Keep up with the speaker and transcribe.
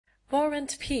War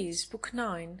and Peace, Book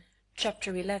 9,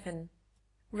 Chapter 11.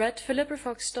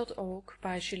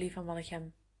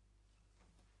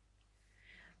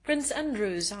 Prince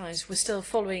Andrew's eyes were still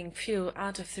following Pfuel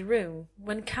out of the room,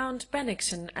 when Count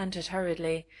Bennigsen entered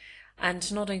hurriedly, and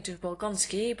nodding to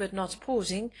Bolkonsky, but not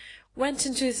pausing, went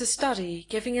into the study,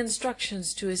 giving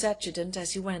instructions to his adjutant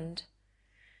as he went.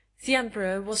 The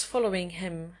Emperor was following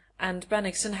him, and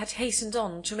Bennigsen had hastened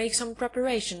on to make some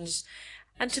preparations,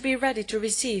 and to be ready to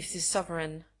receive the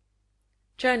sovereign.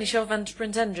 Chernyshev and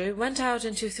Prince Andrew went out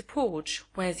into the porch,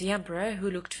 where the Emperor, who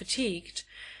looked fatigued,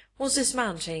 was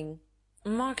dismounting.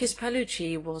 Marquis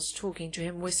Paolucci was talking to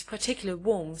him with particular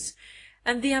warmth,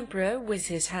 and the Emperor, with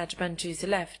his head bent to the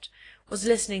left, was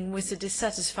listening with a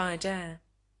dissatisfied air.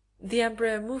 The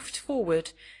Emperor moved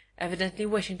forward, evidently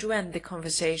wishing to end the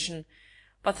conversation,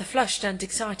 but the flushed and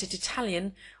excited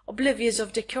Italian, oblivious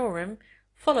of decorum,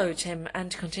 followed him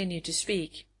and continued to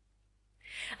speak.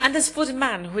 "And as for the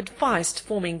man who advised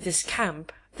forming this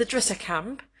camp, the Drissa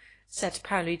camp," said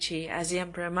Paolucci, as the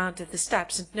Emperor mounted the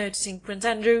steps, and noticing Prince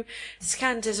Andrew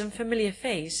scanned his unfamiliar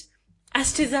face,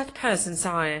 "as to that person,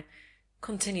 sire,"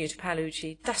 continued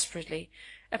Paolucci desperately,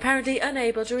 apparently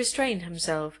unable to restrain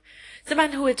himself, "the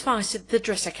man who advised the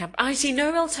Drissa camp, I see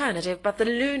no alternative but the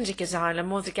lunatic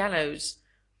asylum or the gallows."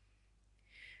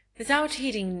 Without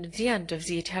heeding the end of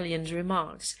the Italian's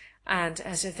remarks, and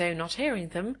as though not hearing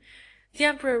them, the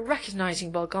Emperor,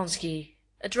 recognizing Bolkonsky,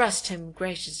 addressed him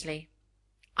graciously.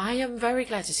 "I am very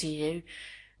glad to see you.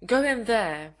 Go in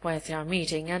there, where they are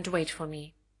meeting, and wait for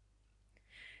me."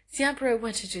 The Emperor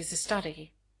went into the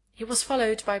study. He was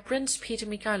followed by Prince Peter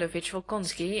Mikhailovich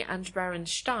Bolkonsky and Baron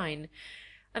Stein,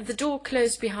 and the door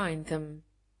closed behind them.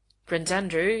 Prince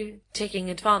Andrew, taking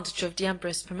advantage of the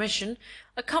Emperor's permission,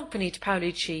 accompanied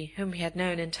Paolucci, whom he had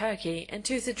known in Turkey,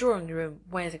 into the drawing-room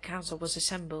where the council was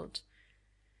assembled.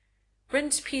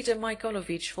 Prince Peter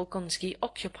Mikhailovich Bolkonsky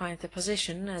occupied the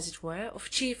position, as it were, of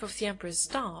chief of the Emperor's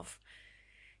staff.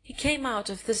 He came out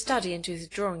of the study into the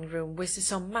drawing-room with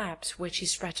some maps which he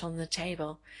spread on the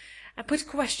table, and put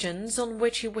questions on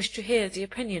which he wished to hear the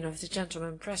opinion of the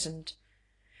gentlemen present.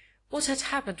 What had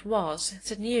happened was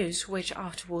that news, which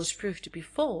afterwards proved to be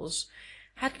false,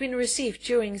 had been received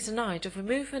during the night of a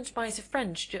movement by the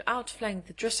French to outflank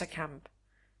the Drissa camp.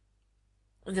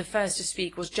 The first to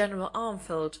speak was General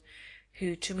Armfeldt,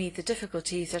 who, to meet the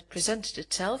difficulty that presented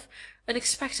itself,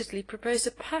 unexpectedly proposed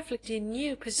a perfectly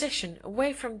new position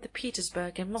away from the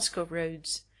Petersburg and Moscow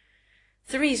roads.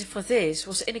 The reason for this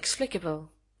was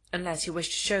inexplicable, unless he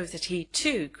wished to show that he,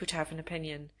 too, could have an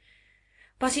opinion.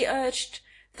 But he urged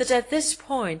that at this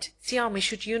point the army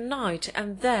should unite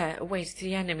and there await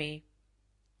the enemy.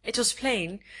 It was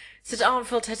plain that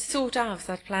Armfeldt had thought out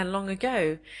that plan long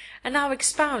ago, and now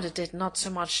expounded it not so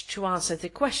much to answer the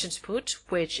questions put,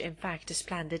 which in fact this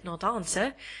plan did not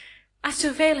answer, as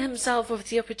to avail himself of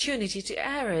the opportunity to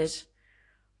air it.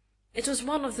 It was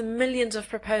one of the millions of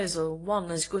proposals, one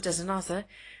as good as another,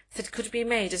 that could be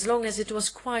made as long as it was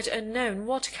quite unknown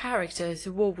what character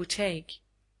the war would take.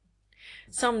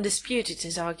 Some disputed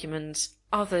his arguments,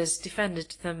 others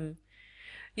defended them.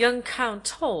 Young Count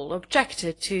Toll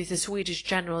objected to the Swedish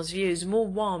general's views more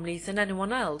warmly than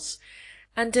anyone else,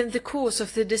 and in the course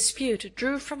of the dispute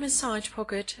drew from his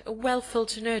side-pocket a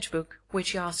well-filled notebook,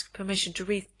 which he asked permission to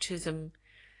read to them.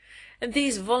 In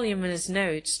these voluminous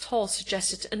notes Toll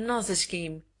suggested another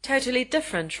scheme, totally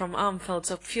different from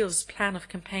Armfeldt's or Pfuel's plan of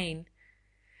campaign.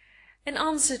 In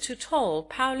answer to Toll,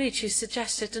 Paolucci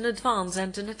suggested an advance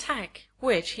and an attack,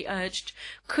 which, he urged,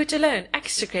 could alone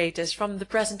extricate us from the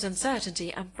present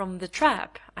uncertainty and from the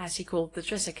trap, as he called the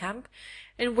Drissa camp,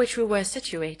 in which we were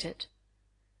situated.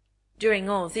 During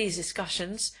all these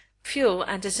discussions, Pfuel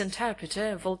and his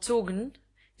interpreter, Voltzogen,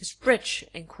 his bridge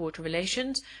in court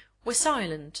relations, were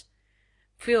silent.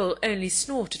 Pfuel only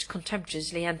snorted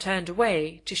contemptuously and turned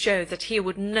away, to show that he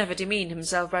would never demean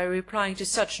himself by replying to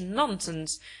such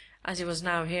nonsense as he was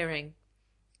now hearing.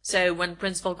 So when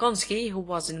Prince Bolkonsky, who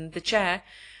was in the chair,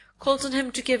 called on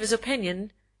him to give his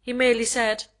opinion, he merely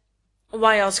said,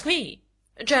 "Why ask me?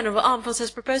 General Armfeldt has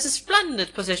proposed a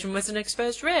splendid position with an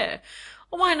exposed rear.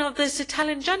 Why not this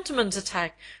Italian gentleman's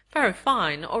attack? Very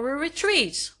fine. Or a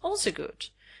retreat, also good.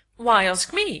 Why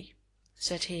ask me?"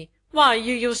 said he. "Why,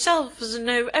 you yourselves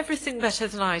know everything better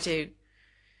than I do."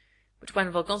 But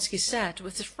when Bolkonsky said,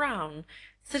 with a frown,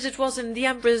 that it was in the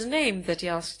Emperor's name that he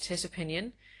asked his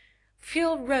opinion,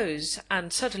 Pfuel rose,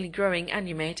 and suddenly growing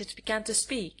animated, began to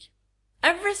speak.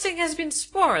 "Everything has been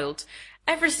spoiled,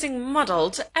 everything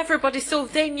muddled, everybody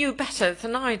thought they knew better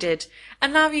than I did,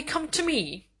 and now you come to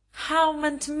me. How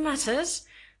mend matters?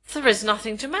 There is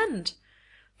nothing to mend.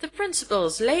 "The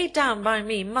principles laid down by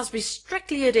me must be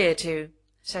strictly adhered to,"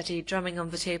 said he, drumming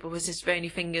on the table with his bony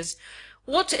fingers.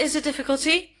 "What is the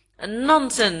difficulty?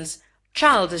 Nonsense!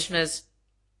 Childishness!"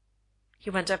 He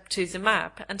went up to the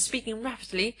map, and speaking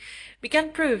rapidly,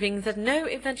 began proving that no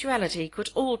eventuality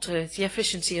could alter the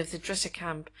efficiency of the Dresser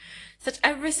camp, that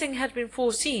everything had been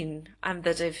foreseen, and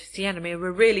that if the enemy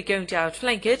were really going to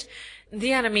outflank it,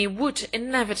 the enemy would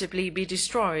inevitably be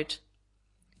destroyed.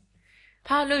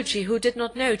 Paolucci, who did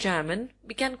not know German,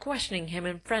 began questioning him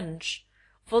in French.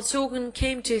 Voltsogen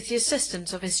came to the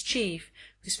assistance of his chief,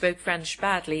 who spoke French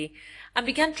badly, and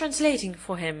began translating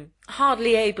for him,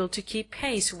 hardly able to keep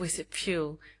pace with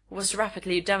Pfuel, who was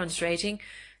rapidly demonstrating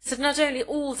that not only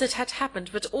all that had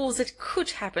happened, but all that could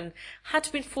happen,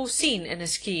 had been foreseen in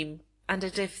his scheme, and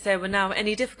that if there were now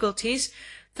any difficulties,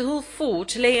 the whole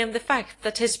fault lay in the fact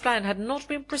that his plan had not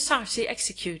been precisely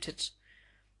executed.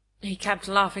 He kept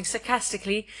laughing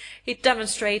sarcastically, he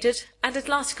demonstrated, and at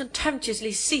last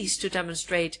contemptuously ceased to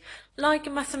demonstrate, like a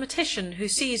mathematician who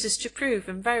ceases to prove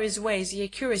in various ways the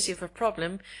accuracy of a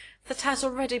problem that has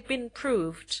already been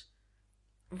proved.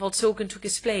 Voltsogen took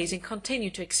his place and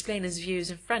continued to explain his views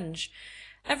in French,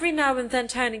 every now and then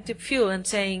turning to Pfuel and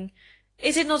saying,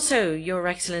 "Is it not so, your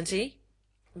Excellency?"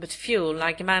 But Pfuel,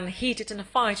 like a man heated in a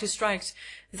fight who strikes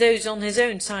those on his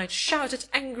own side, shouted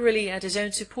angrily at his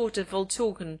own supporter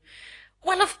Voltsogen,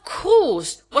 "Well, of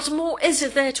course! What more is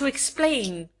there to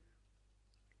explain?"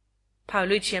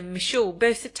 Paolucci and Michaud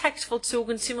both attacked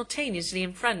Voltsogen simultaneously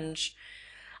in French.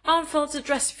 Armfeldt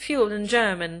addressed Pfuel in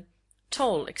German.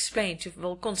 Toll explained to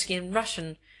Volkonsky in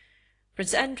Russian.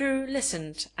 Prince Andrew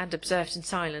listened and observed in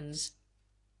silence.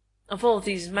 Of all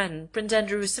these men, Prince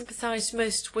Andrew sympathized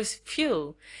most with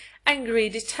Pfuel, angry,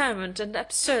 determined, and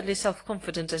absurdly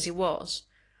self-confident as he was.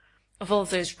 Of all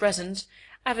those present,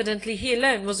 evidently he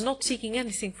alone was not seeking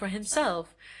anything for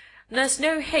himself, nursed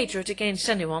no hatred against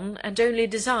anyone, and only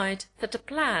desired that the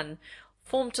plan,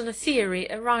 formed on a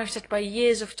theory arrived at by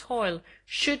years of toil,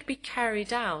 should be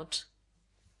carried out.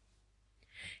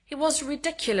 He was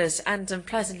ridiculous and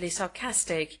unpleasantly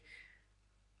sarcastic,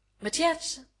 but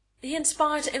yet he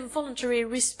inspired involuntary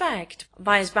respect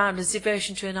by his boundless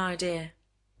devotion to an idea.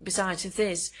 Besides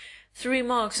this, the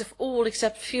remarks of all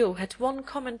except Pfuel had one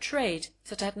common trait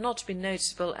that had not been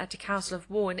noticeable at the Council of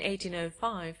War in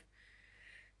 1805.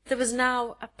 There was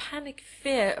now a panic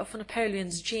fear of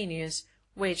Napoleon's genius,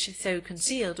 which, though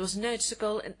concealed, was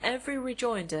noticeable in every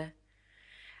rejoinder.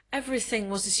 Everything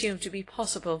was assumed to be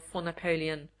possible for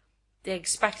Napoleon. They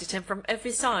expected him from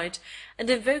every side, and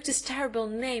invoked his terrible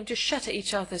name to shatter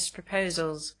each other's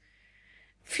proposals.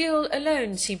 Pfuel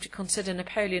alone seemed to consider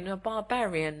Napoleon a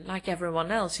barbarian, like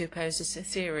everyone else who opposes a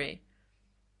theory.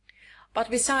 But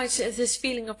besides this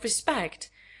feeling of respect,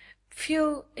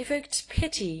 Pfuel evoked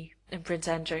pity in Prince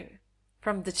Andrew,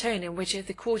 from the tone in which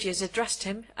the courtiers addressed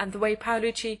him, and the way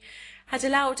Paolucci had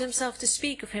allowed himself to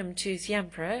speak of him to the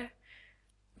Emperor,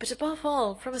 but above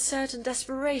all from a certain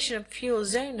desperation in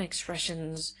Pfuel's own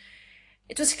expressions.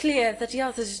 It was clear that the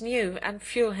others knew, and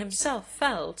Pfuel himself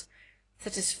felt,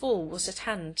 that his fall was at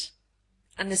hand,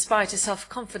 and despite his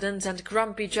self-confidence and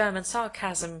grumpy German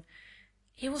sarcasm,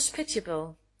 he was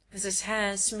pitiable, with his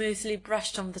hair smoothly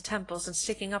brushed on the temples and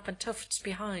sticking up in tufts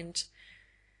behind.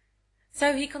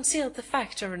 Though he concealed the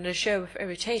fact under a show of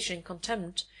irritation and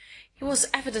contempt, he was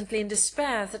evidently in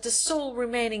despair that the sole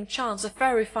remaining chance of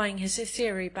verifying his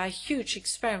theory by a huge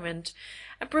experiment,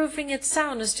 and proving its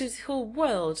soundness to the whole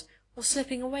world, was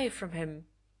slipping away from him.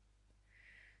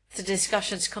 The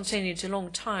discussions continued a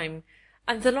long time,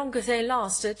 and the longer they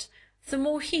lasted, the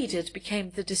more heated became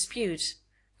the dispute,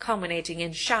 culminating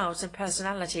in shouts and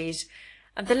personalities,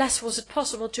 and the less was it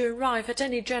possible to arrive at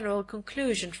any general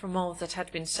conclusion from all that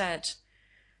had been said.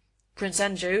 Prince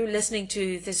Andrew, listening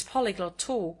to this polyglot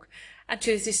talk, and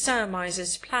to the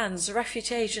surmises, plans,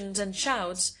 refutations, and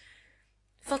shouts,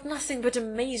 felt nothing but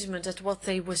amazement at what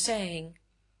they were saying.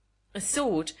 A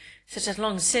thought that had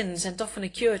long since and often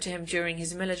occurred to him during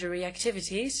his military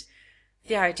activities,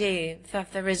 the idea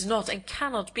that there is not and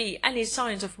cannot be any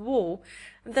science of war,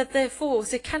 and that therefore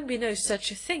there can be no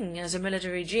such a thing as a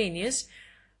military genius,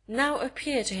 now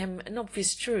appeared to him an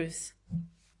obvious truth.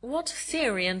 What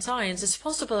theory and science is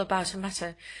possible about a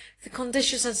matter, the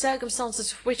conditions and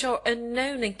circumstances of which are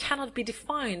unknown and cannot be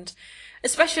defined,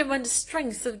 especially when the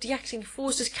strength of the acting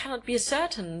forces cannot be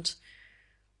ascertained?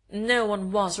 No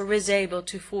one was or is able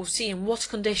to foresee in what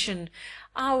condition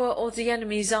our or the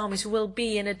enemy's armies will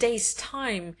be in a day's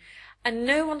time, and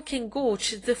no one can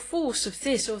gauge the force of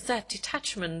this or that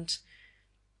detachment.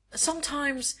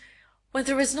 Sometimes, when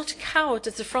there is not a coward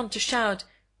at the front to shout,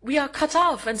 "We are cut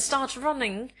off," and start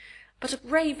running, but a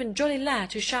brave and jolly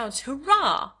lad who shouts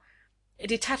 "Hurrah!" A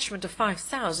detachment of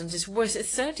 5,000 is worth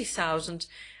 30,000,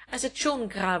 as at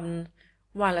Schongraben,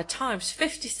 while at times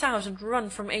 50,000 run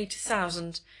from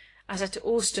 80,000, as at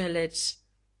Austerlitz.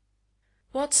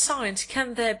 What science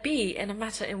can there be in a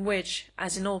matter in which,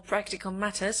 as in all practical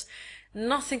matters,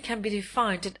 nothing can be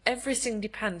defined and everything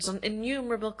depends on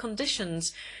innumerable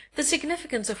conditions, the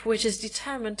significance of which is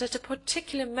determined at a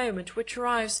particular moment which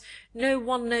arrives no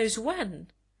one knows when?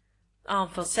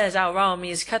 Armfelt says our army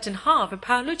is cut in half, and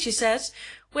Paolucci says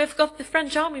we have got the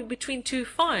French army between two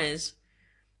fires.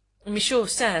 Michaud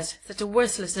says that the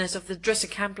worthlessness of the Drusser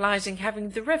camp lies in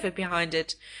having the river behind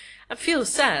it, and Field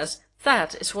says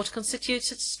that is what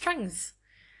constitutes its strength.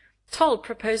 Toll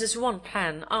proposes one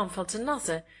plan, Armfelt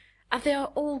another, and they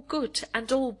are all good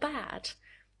and all bad,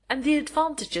 and the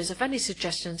advantages of any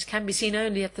suggestions can be seen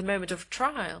only at the moment of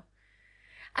trial.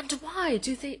 And why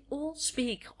do they all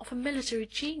speak of a military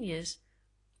genius?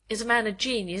 Is a man a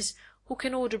genius who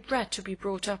can order bread to be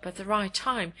brought up at the right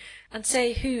time, and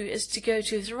say who is to go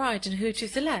to the right and who to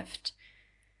the left?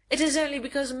 It is only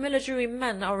because military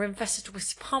men are invested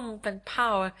with pomp and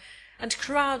power, and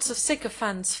crowds of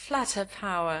sycophants flatter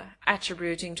power,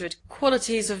 attributing to it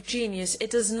qualities of genius it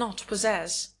does not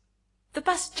possess. The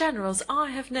best generals I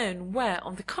have known were,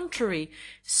 on the contrary,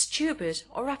 stupid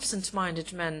or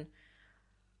absent-minded men.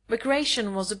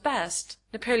 Bagration was the best,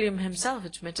 Napoleon himself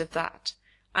admitted that,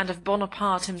 and of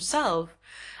Bonaparte himself,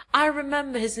 I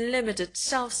remember his limited,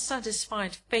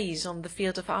 self-satisfied face on the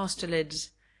field of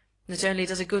Austerlitz. Not only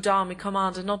does a good army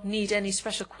commander not need any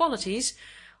special qualities,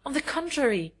 on the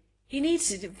contrary, he needs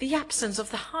the absence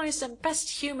of the highest and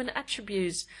best human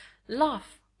attributes,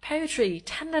 love, poetry,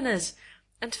 tenderness,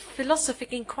 and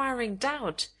philosophic inquiring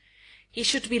doubt. He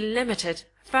should be limited,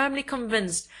 firmly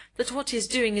convinced that what he is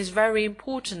doing is very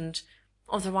important,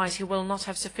 otherwise he will not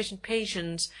have sufficient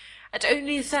patience, and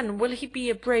only then will he be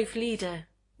a brave leader.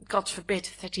 God forbid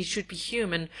that he should be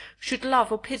human, should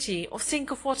love or pity, or think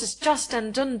of what is just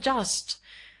and unjust.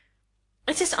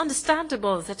 It is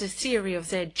understandable that the theory of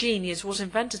their genius was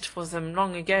invented for them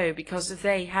long ago because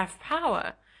they have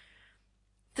power.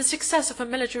 The success of a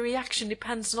military action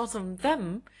depends not on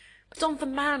them, but on the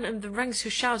man in the ranks who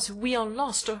shouts "We are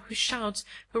lost," or who shouts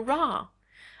 "Hurrah!"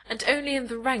 And only in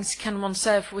the ranks can one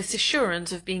serve with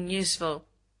assurance of being useful.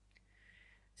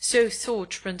 So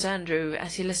thought Prince Andrew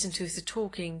as he listened to the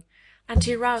talking, and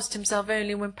he roused himself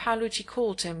only when Paolucci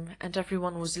called him and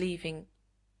everyone was leaving.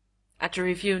 At the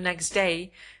review next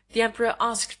day, the Emperor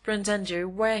asked Prince Andrew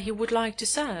where he would like to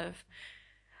serve,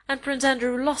 and Prince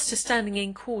Andrew lost his standing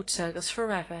in court circles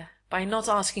forever by not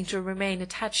asking to remain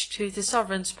attached to the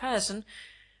sovereign's person,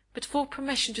 but for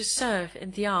permission to serve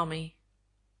in the army.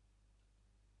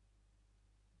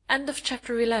 End of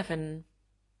chapter 11.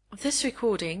 This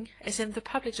recording is in the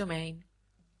public domain.